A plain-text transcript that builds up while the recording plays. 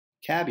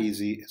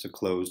Cabeasy is a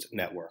closed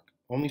network.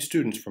 Only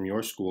students from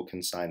your school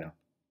can sign up.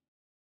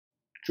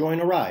 Join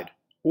a ride,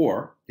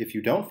 or if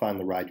you don't find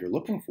the ride you're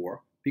looking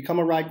for, become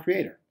a ride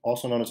creator,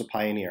 also known as a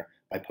pioneer,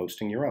 by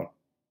posting your own.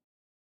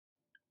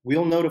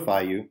 We'll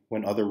notify you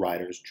when other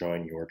riders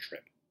join your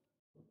trip.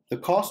 The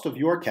cost of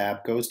your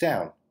cab goes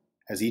down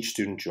as each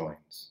student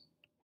joins.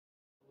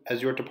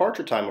 As your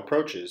departure time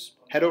approaches,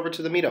 head over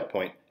to the meetup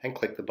point and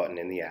click the button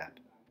in the app.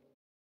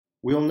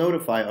 We'll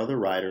notify other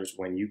riders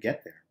when you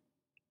get there.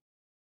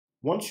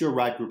 Once your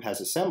ride group has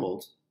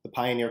assembled, the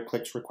pioneer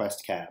clicks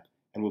Request Cab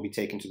and will be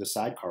taken to the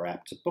Sidecar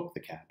app to book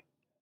the cab.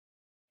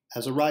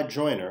 As a ride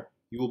joiner,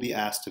 you will be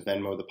asked to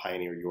Venmo the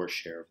pioneer your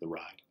share of the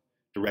ride,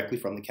 directly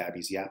from the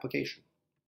Cabeasy application.